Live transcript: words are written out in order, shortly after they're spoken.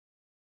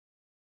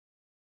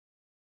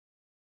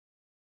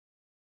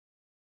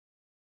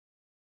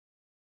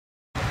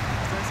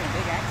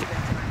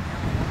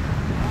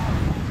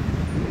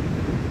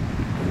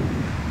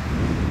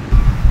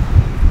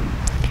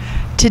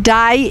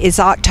Today is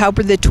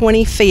October the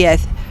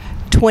 25th,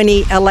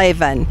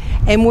 2011,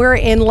 and we're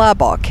in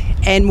Lubbock,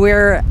 and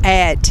we're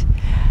at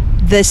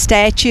the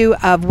statue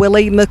of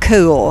Willie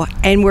McCool,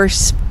 and we're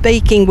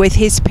speaking with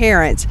his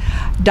parents,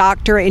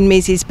 Dr. and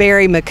Mrs.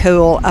 Barry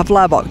McCool of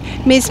Lubbock.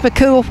 Ms.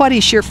 McCool, what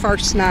is your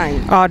first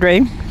name?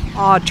 Audrey.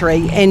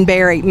 Audrey and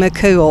Barry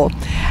McCool.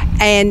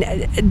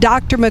 And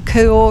Dr.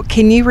 McCool,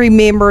 can you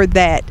remember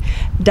that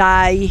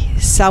day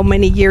so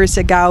many years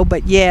ago,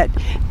 but yet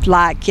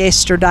like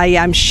yesterday,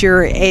 I'm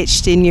sure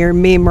etched in your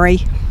memory?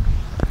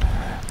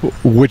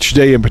 Which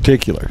day in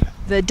particular?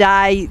 The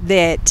day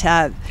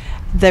that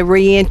the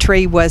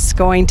re-entry was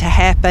going to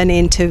happen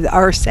into the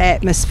Earth's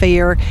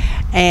atmosphere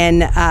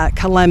and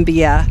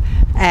Columbia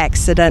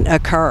accident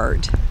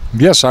occurred.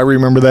 Yes, I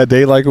remember that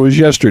day like it was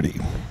yesterday.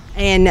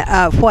 And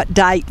what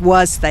date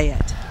was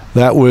that?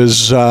 That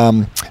was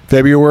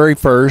February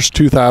 1st,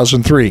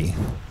 2003.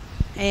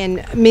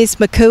 And Ms.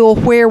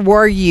 McCool, where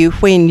were you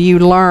when you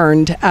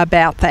learned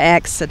about the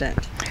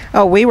accident?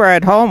 Oh, we were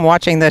at home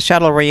watching the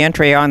shuttle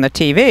re-entry on the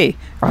TV.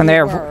 On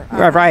there,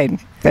 right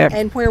there.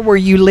 And where were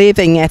you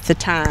living at the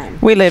time?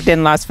 We lived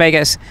in Las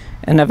Vegas,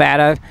 in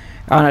Nevada,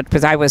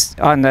 because I was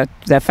on the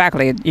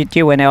faculty at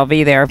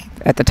UNLV there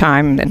at the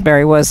time, and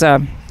Barry was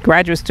a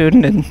graduate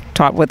student and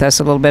taught with us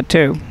a little bit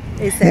too.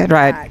 Is that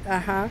right?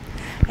 Uh-huh.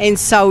 And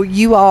so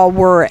you all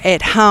were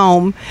at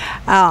home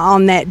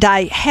on that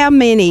day. How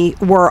many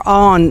were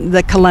on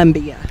the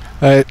Columbia?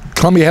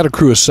 Columbia had a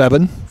crew of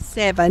 7.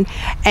 7.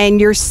 And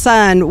your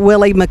son,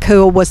 Willie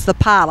McCool, was the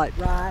pilot,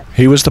 right?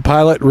 He was the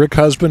pilot. Rick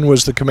Husband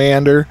was the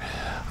commander.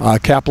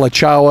 Kapla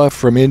Chawla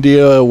from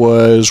India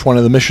was one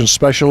of the mission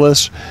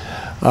specialists.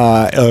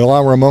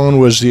 Ilan Ramon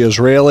was the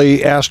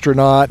Israeli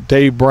astronaut.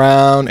 Dave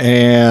Brown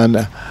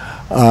and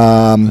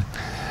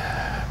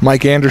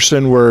Mike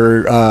Anderson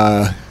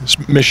were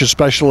mission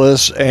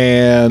specialists,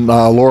 and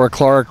Laura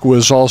Clark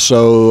was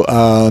also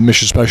a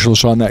mission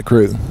specialist on that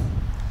crew.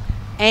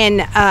 And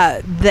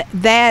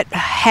that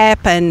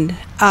happened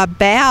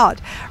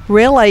about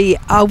really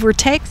over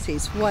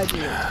Texas,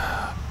 wasn't it?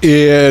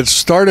 It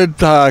started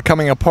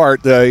coming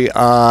apart. The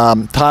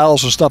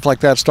tiles and stuff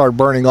like that started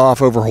burning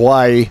off over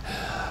Hawaii.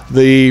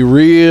 The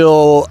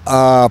real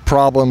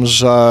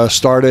problems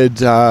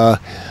started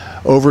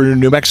over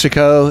New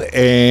Mexico,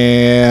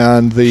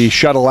 and the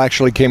shuttle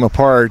actually came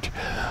apart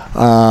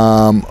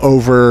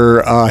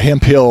over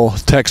Hemp Hill,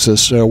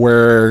 Texas,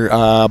 where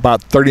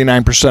about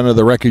 39% of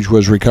the wreckage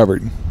was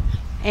recovered.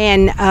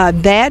 And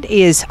that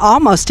is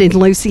almost in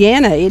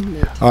Louisiana, isn't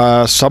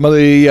it? Some of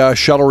the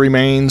shuttle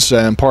remains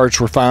and parts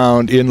were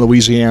found in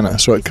Louisiana,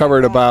 so it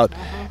covered about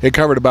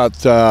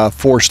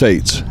 4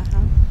 states.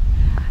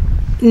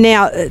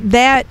 Now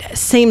that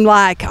seemed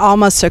like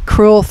almost a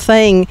cruel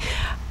thing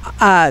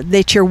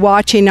that you're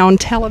watching on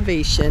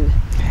television.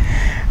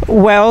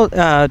 Well,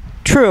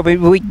 true.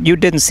 You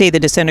didn't see the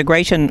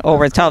disintegration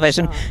over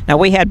television. Now,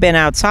 we had been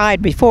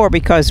outside before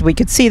because we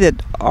could see the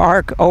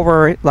arc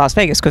over Las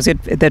Vegas, because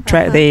the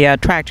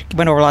track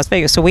went over Las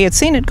Vegas. So we had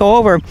seen it go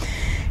over,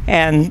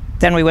 and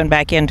then we went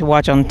back in to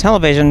watch on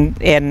television.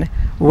 In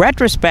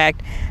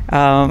retrospect,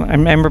 I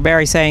remember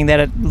Barry saying that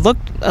it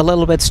looked a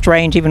little bit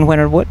strange even when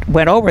it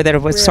went over, that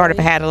it was sort of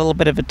had a little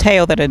bit of a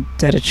tail that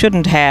it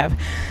shouldn't have.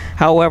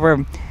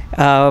 However,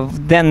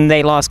 then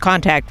they lost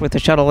contact with the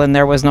shuttle, and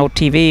there was no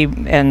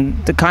TV,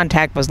 and the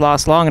contact was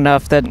lost long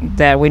enough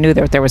that we knew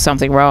that there was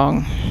something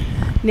wrong.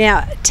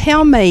 Now,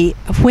 tell me,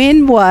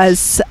 when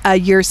was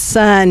your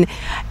son,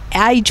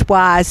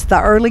 age-wise,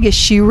 the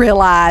earliest you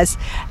realized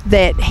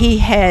that he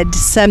had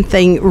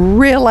something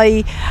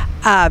really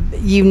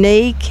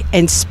unique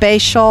and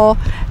special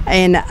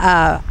and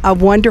a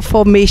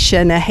wonderful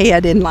mission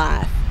ahead in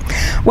life?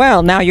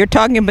 Well, now you're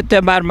talking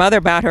about a mother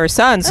about her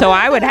son, so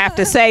I would have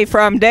to say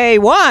from day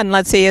one.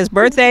 Let's see, his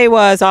birthday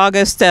was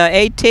August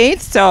 18th,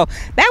 so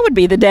that would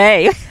be the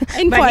day.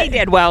 And but he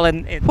did well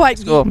in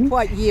school.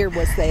 What year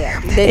was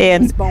that he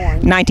was born?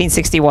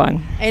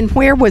 1961. And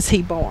where was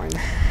he born?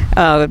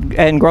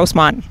 In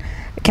Grossmont,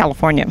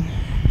 California.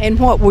 And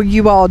what were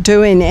you all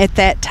doing at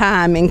that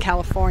time in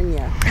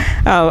California?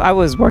 I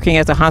was working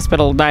as a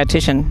hospital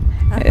dietitian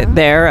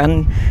there,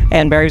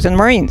 and Barry was in the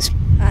Marines.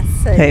 I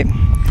see.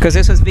 Because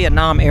this was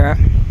Vietnam era.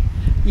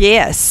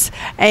 Yes.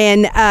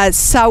 And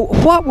so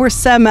what were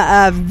some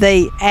of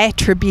the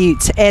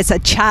attributes as a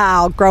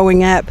child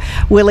growing up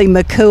Willie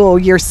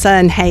McCool, your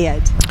son,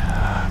 had?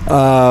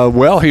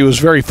 Well, he was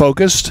very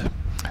focused,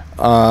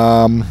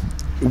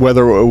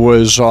 whether it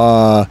was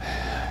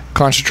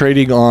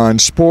concentrating on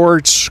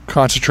sports,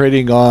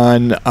 concentrating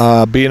on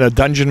being a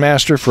dungeon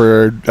master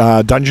for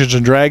Dungeons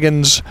and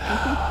Dragons,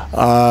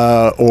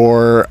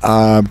 or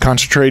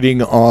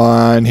concentrating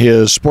on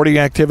his sporting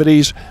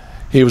activities.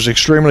 He was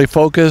extremely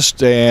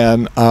focused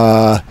and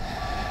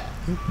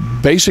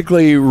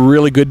basically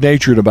really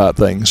good-natured about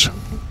things.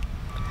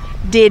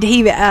 Did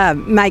he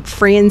make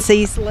friends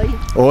easily?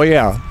 Oh,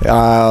 yeah.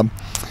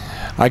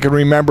 I can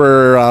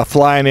remember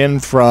flying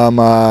in from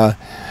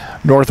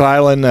North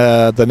Island,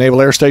 the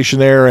Naval Air Station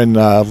there, and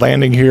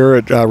landing here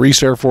at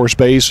Reese Air Force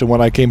Base. And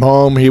when I came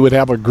home, he would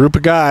have a group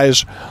of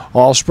guys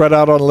all spread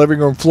out on the living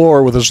room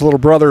floor with his little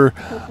brother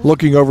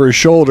looking over his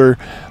shoulder,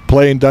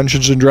 playing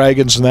Dungeons and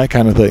Dragons and that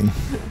kind of thing.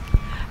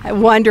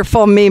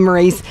 Wonderful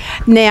memories.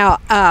 Now,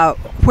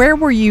 where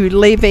were you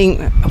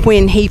living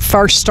when he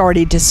first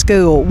started to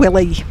school,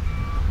 Willie?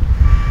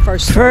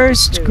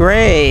 First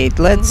grade.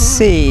 Let's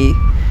see.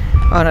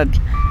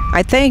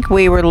 I think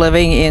we were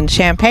living in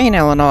Champaign,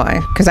 Illinois,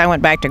 because I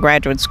went back to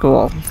graduate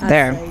school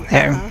there.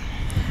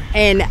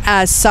 And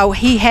so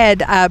he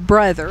had a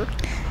brother.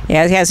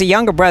 Yeah, he has a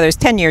younger brother. He's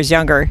 10 years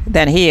younger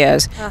than he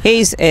is.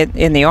 He's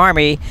in the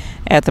Army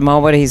at the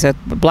moment. He's a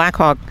Black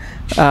Hawk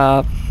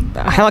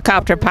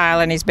helicopter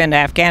pilot, and he's been to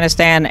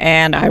Afghanistan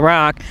and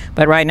Iraq.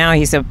 But right now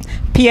he's a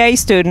PA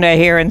student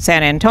here in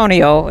San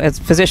Antonio as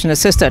physician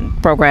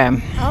assistant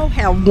program. Oh,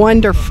 how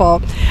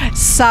wonderful.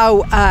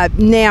 So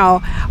now,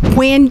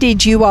 when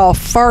did you all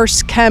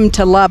first come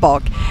to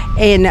Lubbock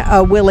in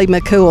Willie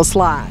McCool's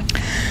life?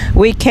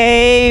 We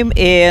came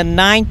in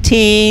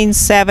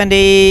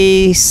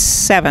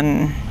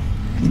 1977.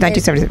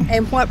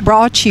 And what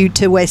brought you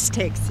to West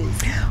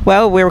Texas?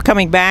 Well, we were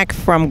coming back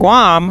from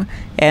Guam,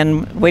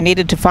 and we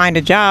needed to find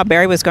a job.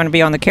 Barry was going to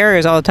be on the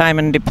carriers all the time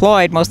and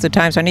deployed most of the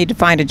time, so I needed to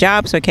find a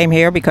job. So I came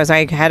here because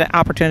I had an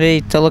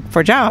opportunity to look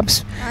for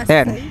jobs. I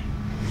see.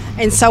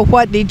 And so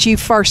what did you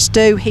first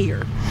do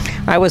here?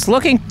 I was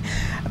looking...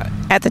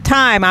 At the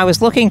time, I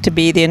was looking to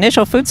be the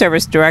initial food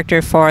service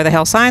director for the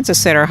Health Sciences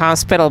Center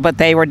Hospital, but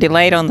they were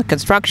delayed on the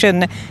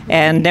construction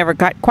and never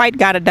quite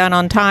got it done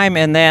on time.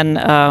 And then,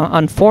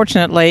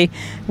 unfortunately,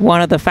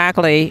 one of the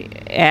faculty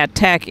at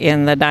Tech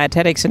in the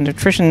dietetics and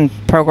nutrition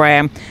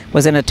program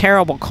was in a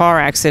terrible car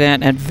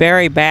accident and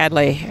very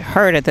badly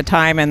hurt at the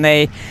time, and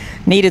they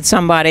needed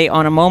somebody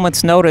on a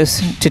moment's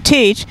notice to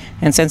teach.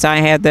 And since I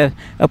had the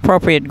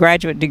appropriate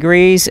graduate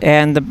degrees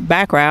and the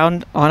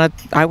background on it,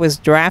 I was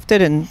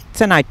drafted, and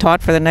then I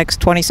taught for the next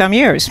 20-some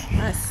years.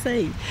 I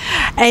see.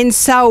 And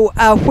so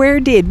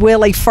where did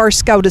Willie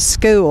first go to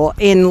school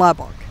in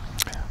Lubbock?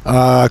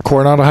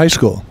 Coronado High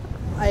School.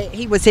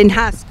 He was in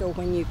high school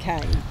when you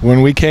came.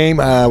 When we came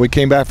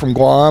back from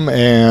Guam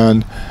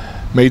and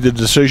made the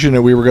decision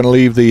that we were going to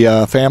leave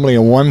the family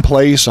in one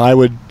place. I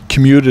would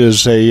commute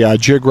as a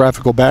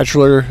geographical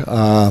bachelor,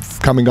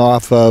 coming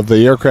off of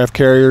the aircraft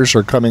carriers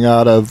or coming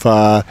out of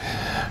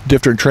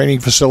different training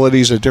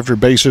facilities at different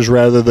bases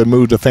rather than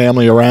move the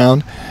family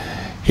around.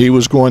 He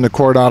was going to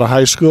Coronado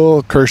High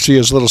School. Kirsty,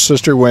 his little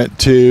sister, went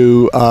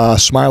to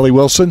Smiley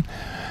Wilson.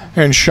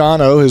 And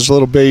Shano, his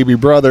little baby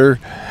brother,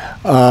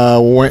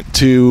 went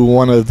to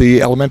one of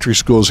the elementary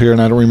schools here,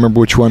 and I don't remember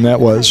which one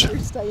that was.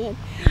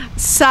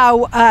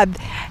 So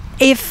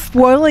if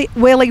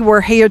Willie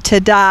were here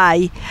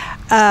today,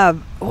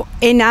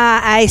 and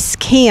I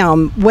asked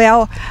him,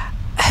 well,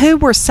 who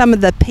were some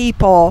of the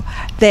people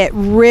that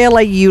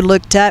really you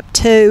looked up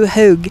to,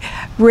 who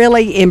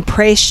really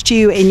impressed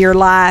you in your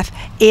life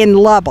in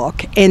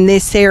Lubbock, in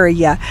this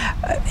area?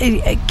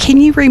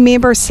 Can you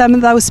remember some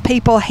of those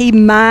people he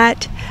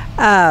might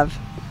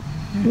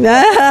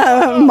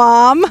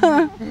Mom?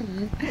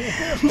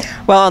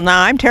 Well,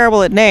 now I'm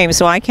terrible at names,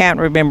 so I can't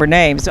remember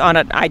names.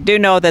 I do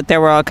know that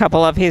there were a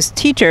couple of his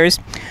teachers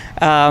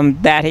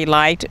that he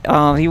liked.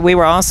 He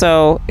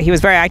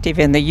was very active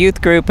in the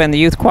youth group and the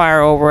youth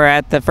choir over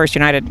at the First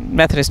United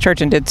Methodist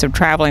Church, and did some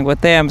traveling with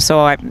them.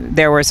 So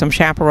there were some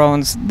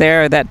chaperones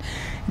there that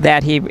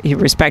he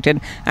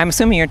respected. I'm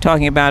assuming you're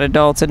talking about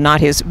adults and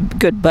not his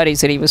good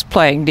buddies that he was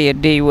playing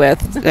D&D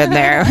with in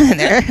there.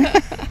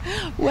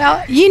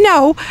 Well,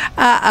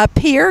 a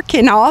peer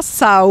can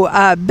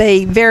also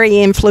be very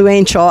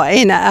influential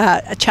in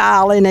a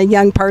child and a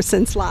young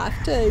person's life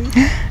too.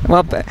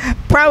 Well,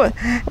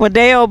 probably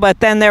Dale,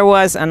 but then there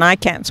was, and I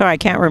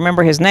can't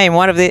remember his name,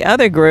 one of the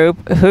other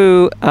group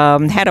who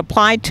had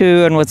applied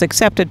to and was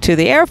accepted to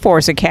the Air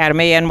Force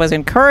Academy and was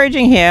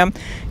encouraging him.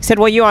 He said,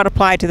 well, you ought to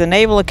apply to the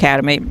Naval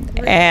Academy.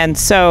 And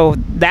so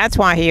that's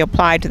why he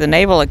applied to the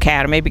Naval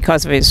Academy,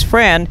 because of his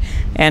friend,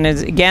 and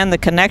again, the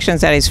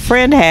connections that his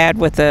friend had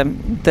with the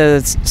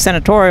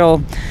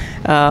senatorial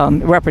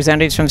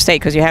representatives from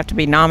state, because you have to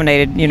be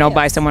nominated,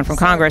 by someone from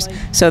Congress.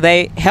 So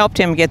they helped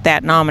him get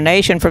that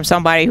nomination from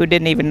somebody who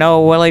didn't even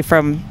know Willie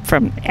from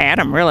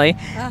Adam, really,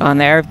 on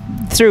there,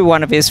 through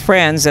one of his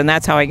friends, and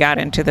that's how he got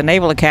into the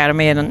Naval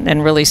Academy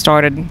and really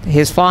started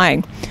his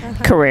flying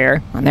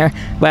career on there.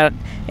 But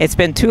it's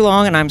been too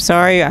long, and I'm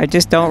sorry, I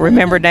just don't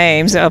remember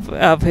names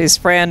of his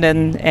friend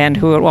and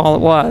who all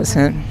it was.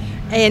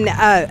 And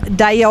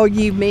Dale,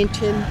 you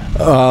mentioned?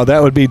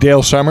 That would be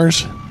Dale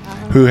Summers,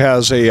 who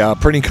has a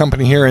printing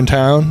company here in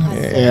town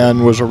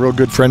and was a real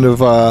good friend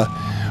of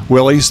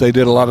Willie's. They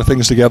did a lot of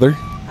things together.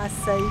 I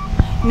see.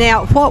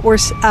 Now, what were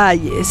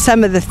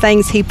some of the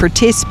things he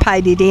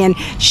participated in?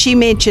 She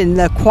mentioned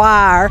the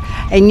choir,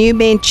 and you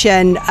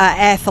mentioned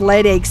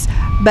athletics,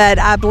 but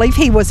I believe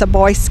he was a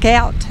Boy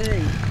Scout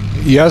too.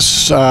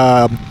 Yes,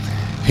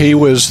 He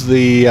was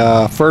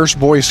the first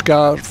Boy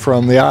Scout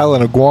from the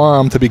island of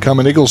Guam to become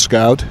an Eagle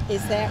Scout.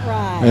 Is that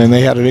right? And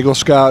they had an Eagle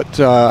Scout,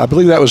 I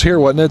believe that was here,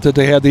 wasn't it, that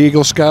they had the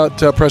Eagle Scout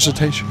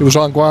presentation? It was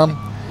on Guam.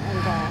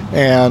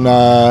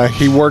 And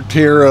he worked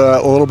here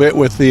a little bit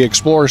with the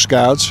Explorer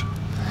Scouts.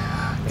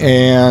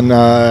 And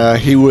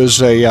he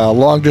was a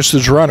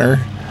long-distance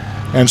runner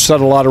and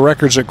set a lot of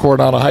records at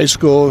Coronado High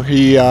School.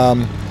 He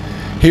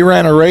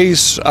ran a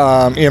race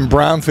in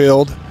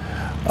Brownfield,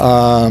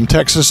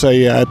 Texas,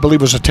 I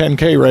believe it was a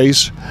 10K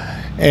race,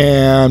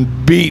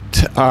 and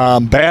beat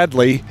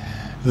badly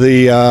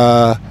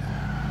the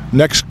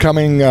next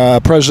coming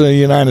President of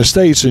the United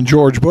States in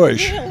George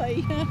Bush.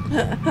 Really?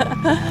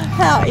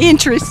 How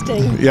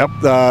interesting. Yep.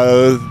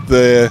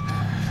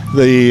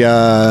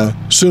 The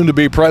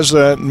soon-to-be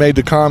president made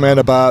the comment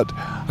about,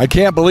 "I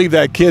can't believe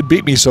that kid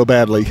beat me so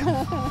badly."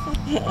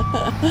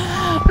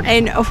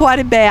 And what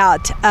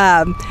about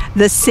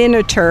the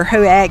senator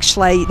who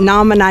actually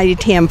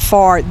nominated him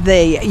for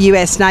the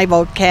U.S.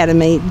 Naval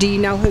Academy? Do you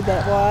know who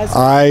that was?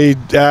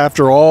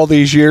 After all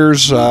these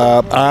years,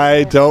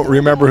 I don't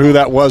remember who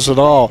that was at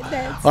all.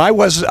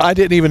 I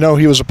didn't even know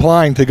he was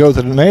applying to go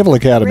to the Naval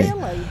Academy.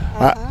 Really?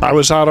 I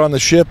was out on the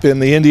ship in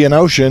the Indian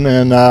Ocean,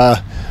 and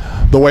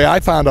the way I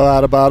found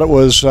out about it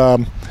was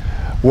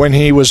when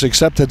he was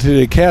accepted to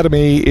the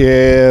Academy,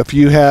 if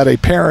you had a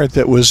parent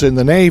that was in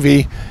the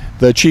Navy,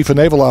 the Chief of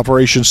Naval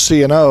Operations,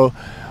 CNO,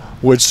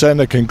 would send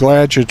a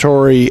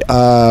congratulatory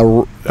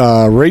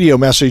radio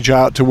message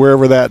out to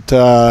wherever that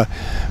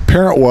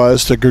parent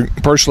was to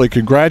personally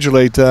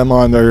congratulate them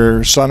on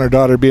their son or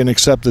daughter being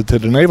accepted to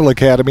the Naval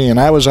Academy. And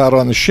I was out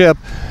on the ship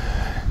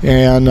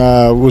and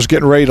was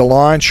getting ready to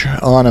launch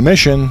on a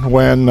mission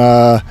when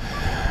the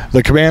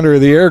commander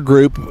of the air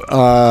group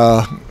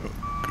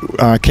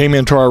came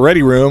into our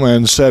ready room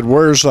and said,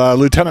 "Where's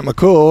Lieutenant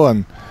McCool?"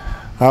 And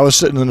I was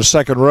sitting in the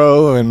second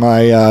row in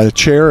my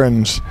chair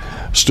and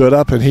stood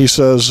up, and he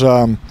says,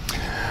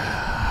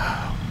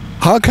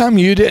 "How come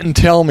you didn't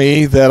tell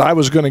me that I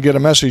was going to get a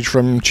message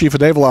from Chief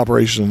of Naval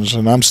Operations?"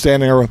 And I'm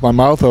standing there with my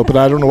mouth open.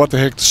 I don't know what the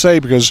heck to say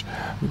because,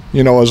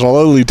 you know, as a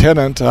low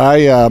lieutenant,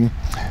 I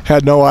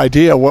had no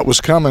idea what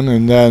was coming.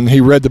 And then he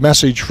read the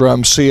message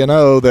from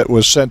CNO that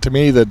was sent to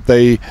me that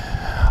they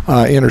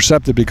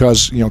intercepted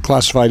because, you know,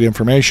 classified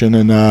information.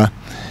 And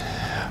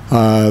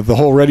the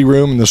whole ready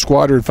room and the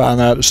squadron found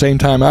out at the same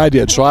time I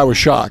did, so I was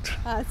shocked.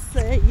 I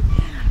see.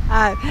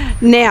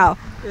 Now,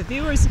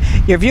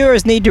 your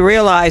viewers need to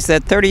realize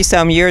that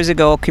 30-some years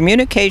ago,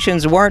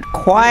 communications weren't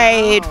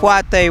quite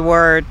what they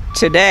were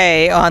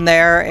today on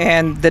there,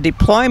 and the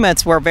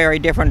deployments were very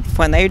different.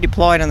 When they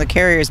deployed on the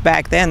carriers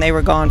back then, they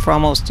were gone for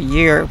almost a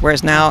year,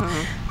 whereas now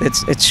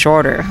it's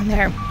shorter on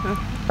there.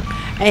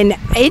 And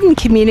isn't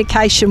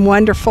communication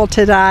wonderful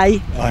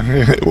today?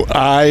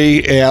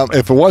 I am.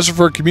 If it wasn't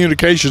for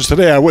communications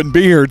today, I wouldn't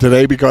be here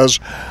today because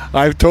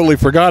I totally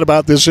forgot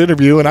about this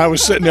interview, and I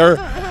was sitting there.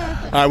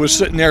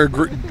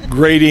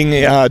 Grading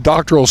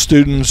doctoral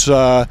students'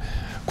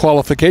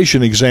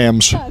 qualification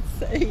exams. I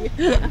see.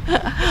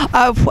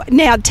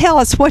 Now, tell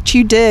us what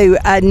you do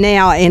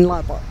now in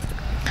Lubbock.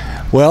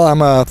 Well,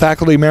 I'm a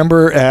faculty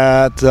member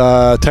at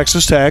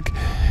Texas Tech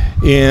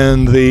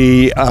in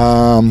the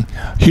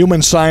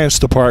Human Science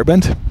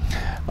Department,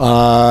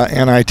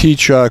 and I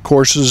teach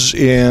courses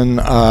in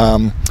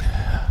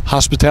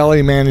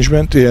hospitality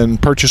management, in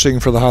purchasing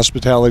for the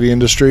hospitality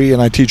industry,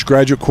 and I teach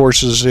graduate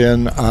courses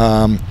in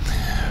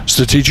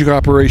strategic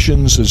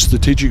operations and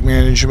strategic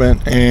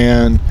management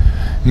and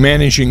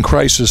managing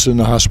crisis in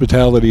the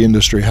hospitality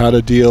industry, how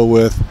to deal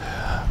with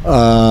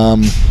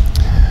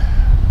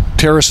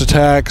terrorist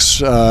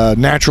attacks,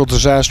 natural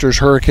disasters,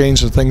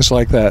 hurricanes, and things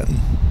like that.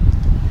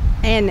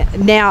 And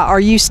now, are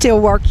you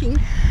still working?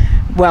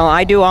 Well,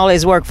 I do all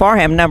his work for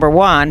him, number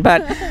one,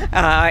 but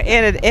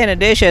in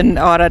addition,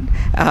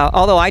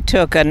 although I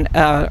took an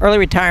early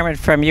retirement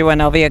from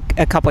UNLV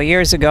a couple of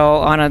years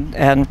ago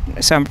and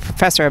some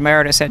professor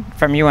emeritus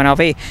from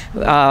UNLV,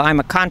 I'm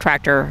a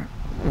contractor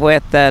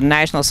with the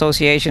National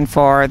Association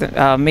for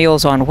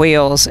Meals on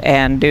Wheels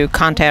and do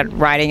content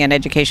writing and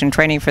education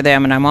training for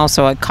them, and I'm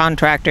also a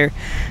contractor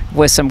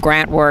with some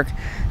grant work,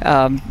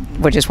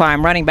 which is why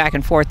I'm running back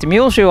and forth to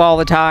Muleshoe all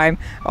the time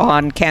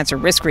on cancer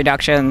risk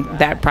reduction,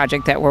 that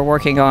project that we're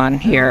working on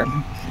here.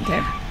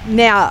 Okay.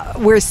 Now,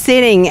 we're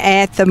sitting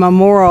at the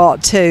memorial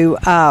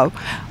to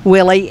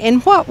Willie,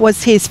 and what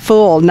was his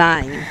full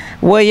name?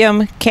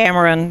 William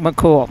Cameron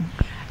McCool.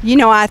 You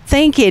know, I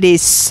think it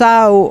is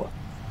so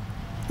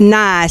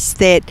nice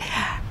that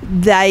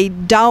they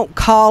don't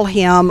call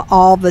him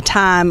all the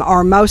time,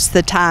 or most of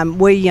the time,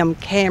 William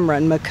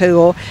Cameron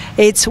McCool.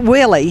 It's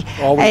Willie.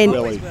 Always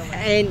Willie.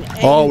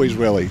 Always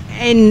Willie.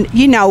 And,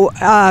 you know,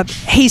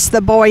 he's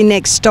the boy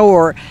next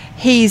door.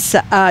 He's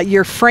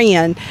your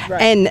friend.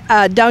 Right.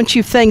 And don't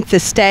you think the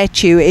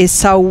statue is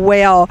so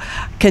well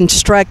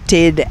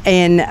constructed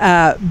and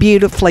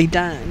beautifully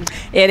done?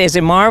 It is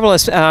a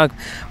marvelous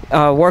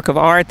work of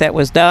art that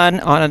was done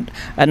on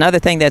another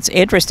thing that's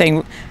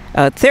interesting.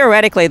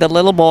 theoretically, the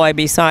little boy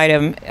beside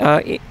him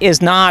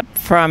is not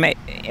from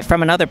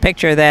another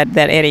picture that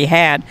Eddie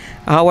had.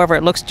 However,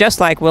 it looks just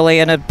like Willie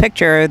in a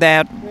picture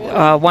that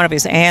one of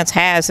his aunts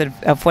has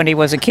of when he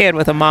was a kid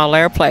with a model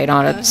airplane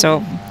on it.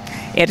 So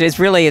it is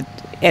really,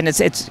 and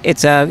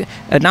it's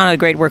not a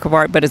great work of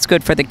art, but it's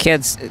good for the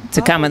kids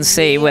to come and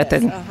see with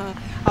it.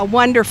 A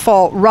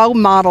wonderful role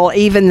model,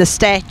 even the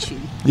statue.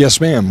 Yes,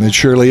 ma'am, it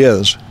surely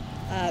is.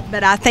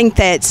 But I think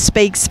that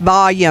speaks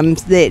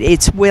volumes that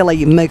it's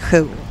Willie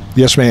McCool.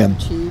 Yes, ma'am.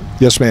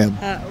 Yes, ma'am.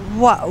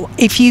 What,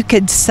 if you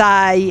could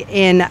say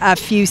in a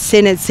few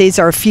sentences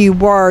or a few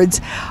words,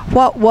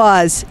 what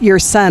was your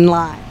son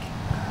like?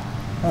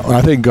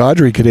 I think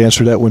Audrey could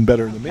answer that one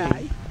better than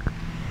me.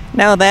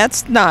 No,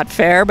 that's not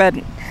fair, but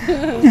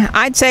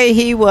I'd say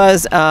he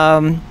was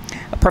a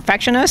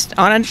perfectionist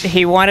on it.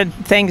 He wanted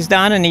things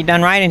done, and he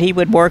done right, and he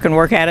would work and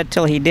work at it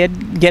till he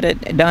did get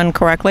it done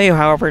correctly.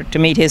 However, to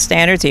meet his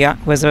standards, he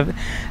was in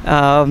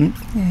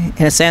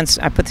a sense,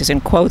 I put this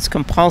in quotes,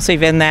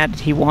 compulsive in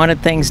that he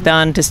wanted things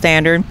done to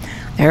standard.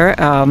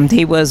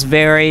 He was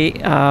very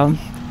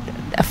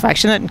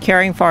affectionate and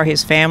caring for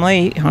his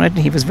family.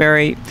 He was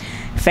very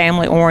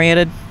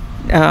family-oriented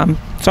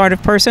sort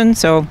of person.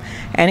 So,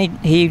 and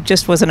he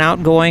just was an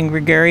outgoing,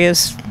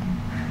 gregarious,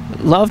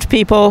 loved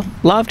people,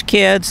 loved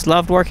kids,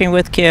 loved working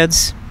with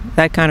kids,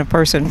 that kind of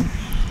person.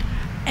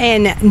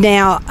 And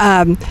now,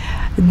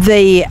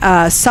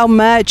 so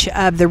much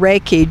of the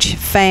wreckage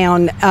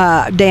found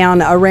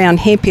down around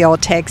Hemphill,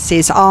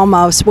 Texas,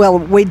 almost, well,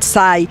 we'd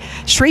say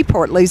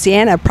Shreveport,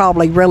 Louisiana,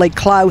 probably really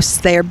close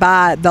there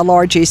by the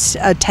largest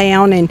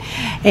town,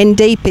 and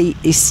deep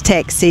East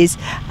Texas.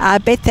 I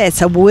bet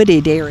that's a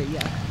wooded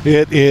area.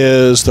 It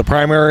is the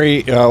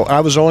primary. I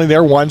was only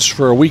there once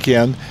for a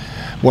weekend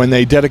when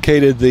they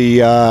dedicated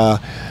the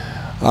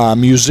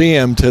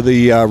museum to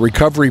the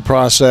recovery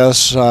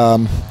process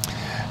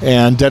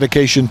and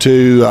dedication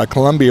to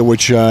Columbia,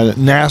 which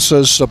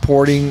NASA's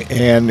supporting.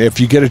 And if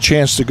you get a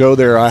chance to go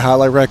there, I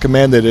highly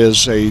recommend it. It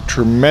is a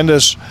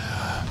tremendous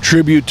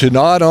tribute to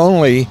not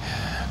only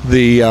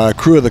the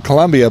crew of the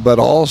Columbia, but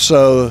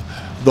also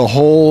the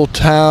whole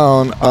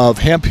town of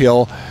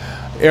Hemphill.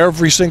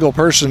 Every single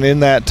person in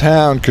that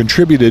town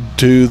contributed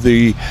to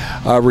the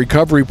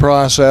recovery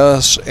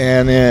process,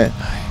 and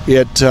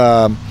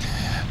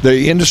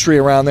the industry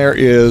around there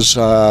is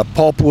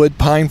pulpwood,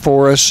 pine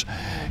forests,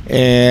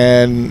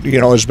 and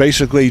it's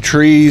basically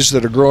trees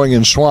that are growing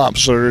in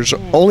swamps. So there's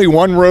only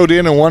one road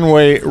in and one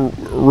way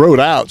road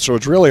out, so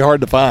it's really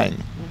hard to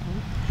find.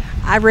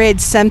 I read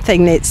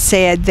something that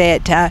said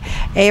that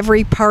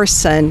every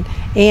person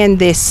in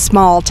this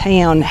small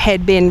town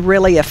had been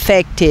really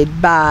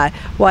affected by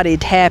what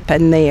had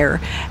happened there,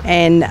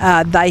 and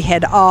they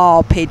had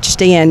all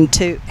pitched in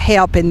to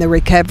help in the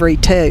recovery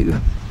too.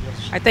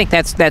 I think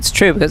that's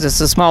true, because it's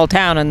a small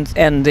town,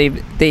 and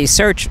the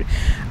search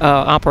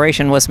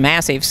operation was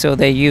massive, so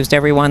they used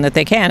everyone that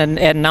they can,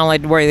 and not only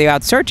were they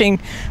out searching,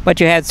 but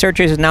you had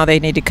searchers, and now they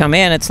need to come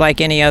in. It's like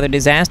any other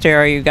disaster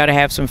area. You got to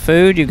have some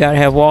food, you got to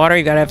have water,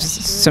 you got to have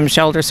some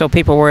shelter. So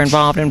people were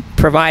involved in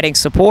providing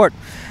support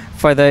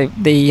for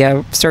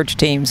the search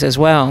teams as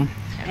well.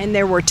 And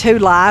there were 2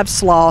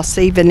 lives lost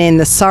even in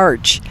the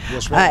search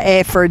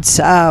efforts.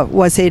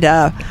 Was it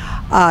a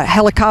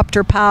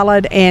helicopter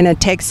pilot and a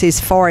Texas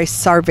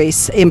Forest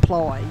Service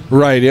employee?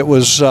 Right. It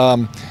was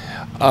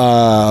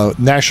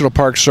National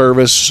Park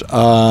Service.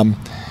 The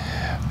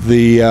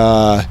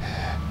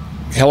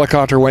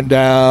helicopter went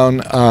down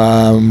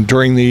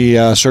during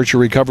the search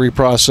and recovery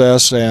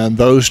process, and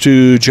those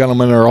 2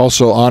 gentlemen are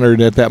also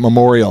honored at that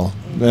memorial,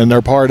 and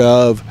they're part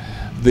of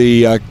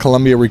the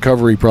Columbia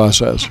recovery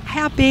process.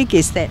 How big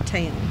is that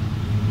town?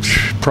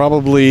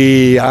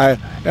 Probably, I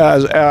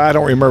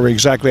don't remember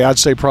exactly. I'd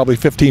say probably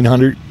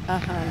 1,500.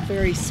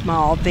 Very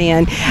small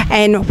then.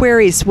 And where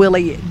is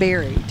Willie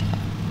buried?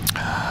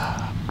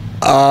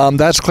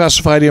 That's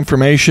classified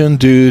information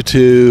due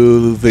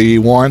to the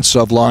wants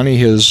of Lonnie,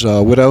 his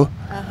widow.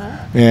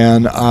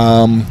 And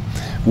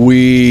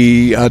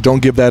we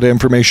don't give that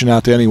information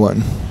out to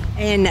anyone.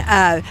 And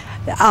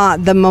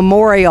the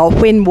memorial,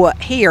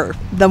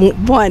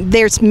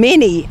 there's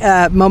many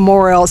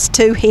memorials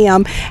to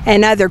him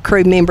and other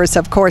crew members,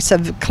 of course,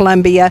 of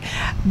Columbia,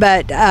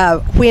 but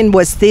when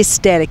was this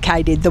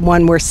dedicated, the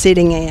one we're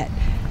sitting at?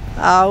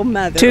 Oh,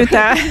 Mother.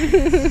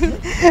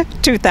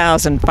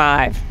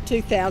 2005.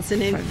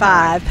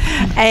 2005.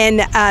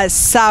 And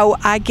so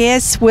I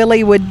guess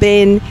Willie would have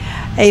been,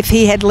 if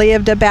he had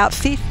lived, about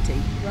 50,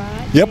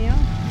 right? Yep. Now?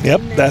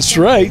 Yep, that's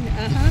right.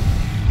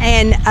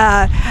 And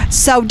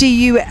so do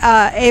you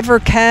ever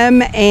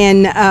come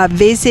and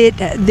visit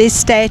this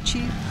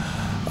statue?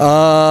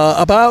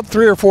 About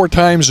 3 or 4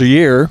 times a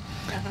year.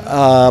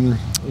 I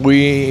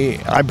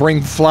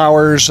bring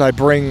flowers. I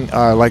bring,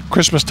 like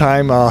Christmas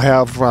time, I'll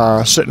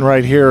have sitting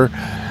right here,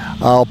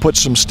 I'll put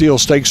some steel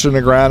stakes in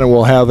the ground, and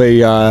we'll have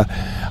a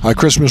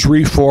Christmas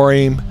wreath for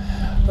him.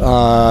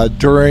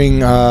 During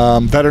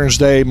Veterans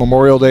Day,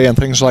 Memorial Day, and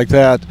things like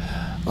that,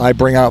 I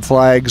bring out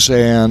flags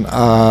and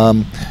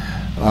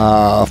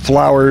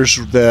flowers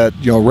that,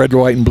 red,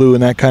 white, and blue,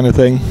 and that kind of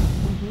thing.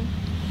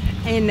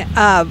 And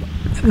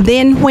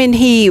then when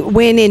he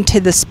went into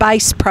the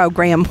space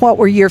program, what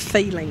were your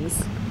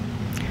feelings?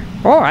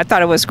 Oh, I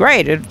thought it was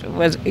great. It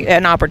was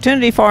an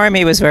opportunity for him.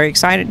 He was very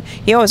excited.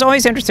 He was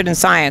always interested in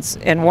science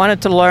and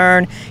wanted to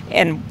learn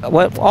and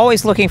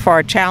always looking for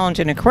a challenge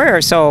in a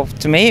career. So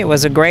to me, it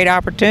was a great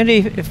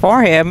opportunity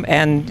for him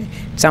and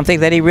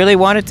something that he really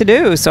wanted to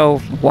do. So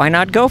why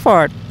not go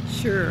for it?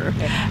 Sure.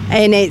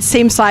 And it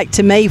seems like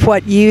to me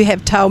what you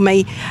have told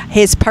me,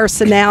 his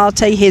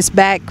personality, his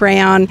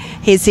background,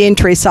 his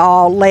interests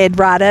all led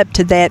right up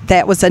to that.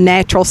 That was a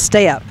natural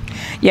step.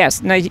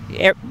 Yes. No,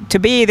 to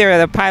be either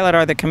the pilot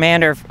or the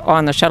commander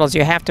on the shuttles,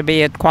 you have to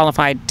be a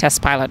qualified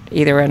test pilot,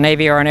 either a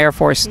Navy or an Air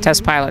Force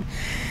test pilot.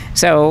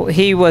 So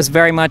he was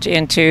very much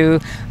into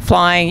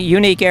flying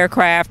unique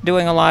aircraft,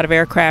 doing a lot of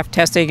aircraft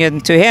testing,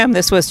 and to him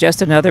this was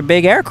just another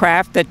big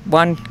aircraft that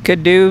one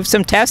could do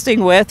some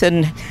testing with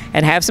and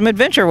have some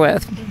adventure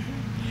with.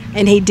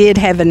 And he did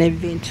have an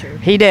adventure.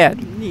 He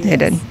did. Yes. He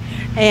did.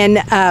 And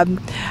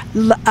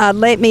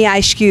let me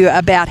ask you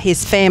about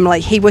his family.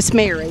 He was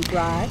married,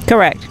 right?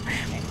 Correct.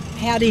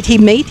 How did he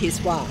meet his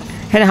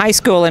wife? In high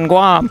school in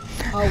Guam.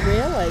 Oh,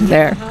 really?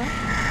 There.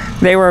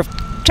 They were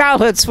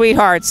childhood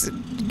sweethearts.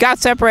 Got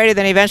separated,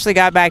 then eventually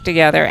got back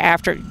together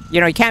after,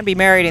 you can't be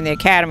married in the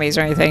academies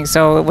or anything,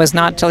 so it was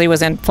not until he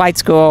was in flight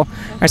school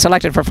or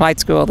selected for flight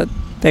school that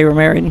they were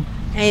married.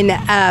 And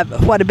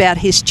what about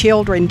his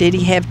children? Did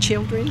he have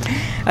children?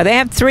 They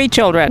have 3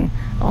 children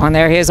on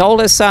there. His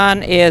oldest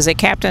son is a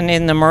captain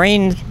in the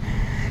Marines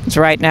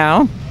right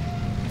now,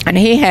 and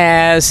he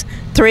has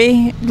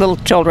 3 little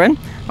children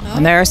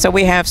on there, so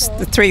we have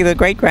 3 of the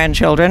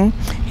great-grandchildren.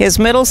 His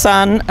middle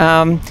son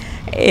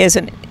is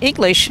an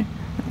English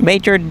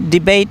major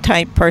debate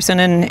type person,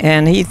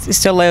 and he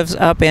still lives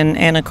up in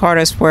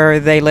Anacortes where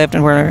they lived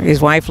and where his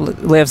wife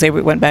lives. They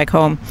went back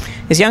home.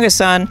 His youngest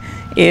son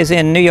is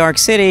in New York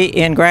City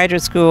in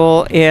graduate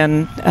school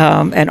in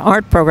an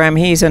art program.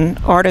 He's an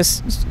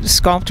artist,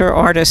 sculptor,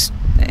 artist,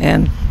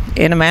 and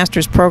in a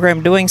master's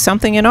program doing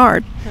something in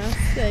art.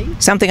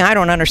 Something I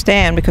don't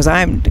understand because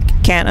I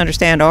can't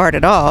understand art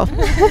at all.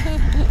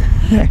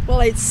 Well,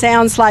 it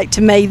sounds like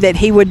to me that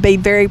he would be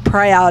very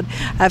proud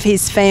of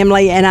his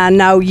family, and I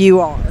know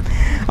you are.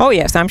 Oh,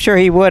 yes, I'm sure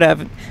he would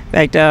have. In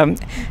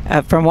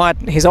fact, from what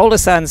his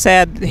oldest son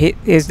said,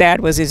 his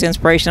dad was his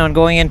inspiration on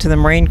going into the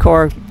Marine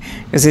Corps,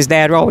 because his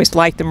dad always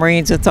liked the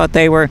Marines and thought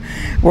they were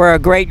a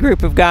great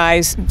group of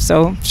guys.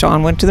 So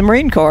Sean went to the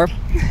Marine Corps.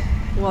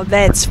 Well,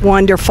 that's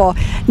wonderful.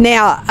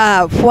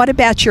 Now, what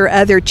about your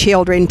other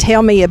children?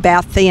 Tell me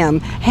about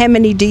them. How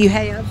many do you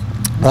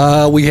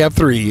have? We have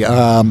 3.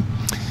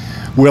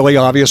 Willie,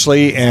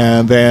 obviously,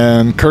 and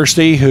then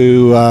Kirsty,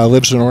 who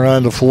lives in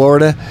Orlando,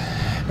 Florida,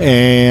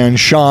 and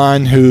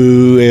Sean,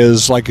 who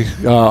is, like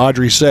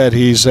Audrey said,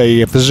 he's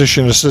a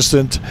physician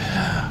assistant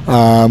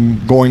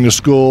going to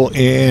school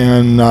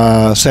in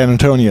San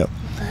Antonio.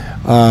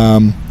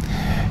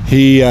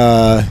 He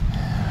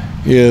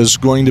is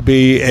going to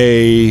be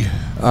a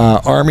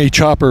Army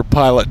chopper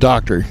pilot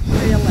doctor.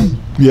 Really?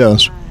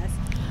 Yes. Nice.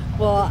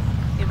 Well,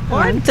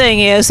 One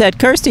thing is that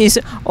Kirsty's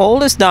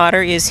oldest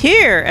daughter is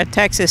here at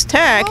Texas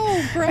Tech.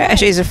 Oh, great.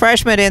 She's a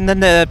freshman in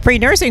the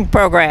pre-nursing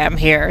program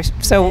here.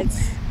 So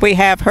we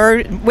have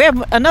her. We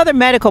have another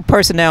medical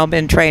personnel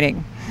in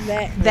training.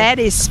 That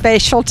is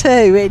special too,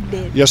 isn't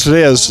it? Yes, it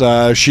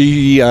is.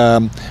 She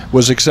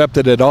was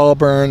accepted at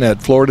Auburn,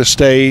 at Florida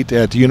State,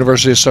 at the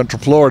University of Central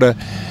Florida,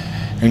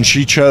 and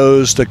she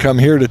chose to come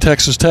here to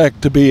Texas Tech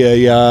to be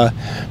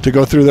to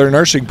go through their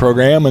nursing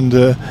program and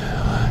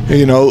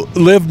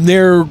live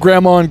near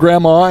grandpa and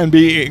grandma and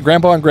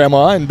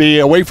be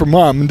away from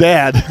mom and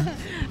dad.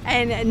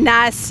 And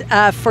nice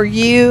for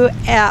you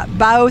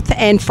both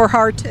and for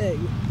her too.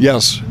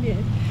 Yes.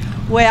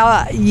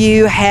 Well,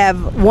 you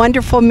have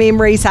wonderful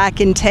memories, I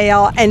can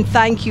tell, and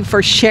thank you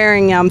for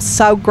sharing them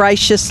so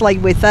graciously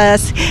with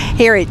us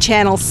here at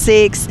Channel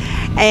 6.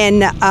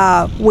 And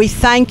we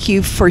thank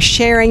you for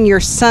sharing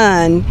your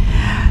son,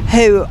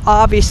 who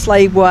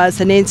obviously was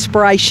an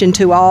inspiration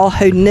to all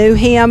who knew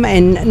him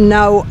and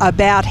know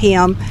about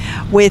him,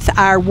 with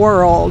our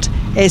world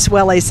as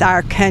well as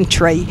our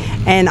country,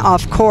 and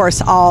of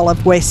course all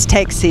of West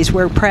Texas.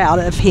 We're proud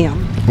of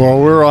him.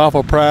 Well, we're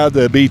awful proud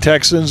to be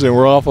Texans, and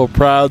we're awful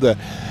proud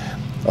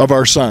of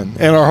our son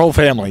and our whole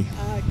family.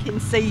 I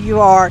can see you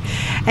are.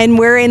 And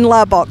we're in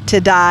Lubbock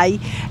today,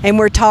 and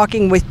we're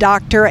talking with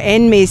Dr.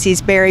 and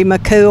Mrs. Barry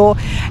McCool,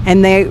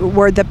 and they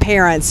were the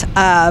parents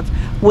of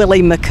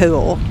Willie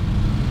McCool.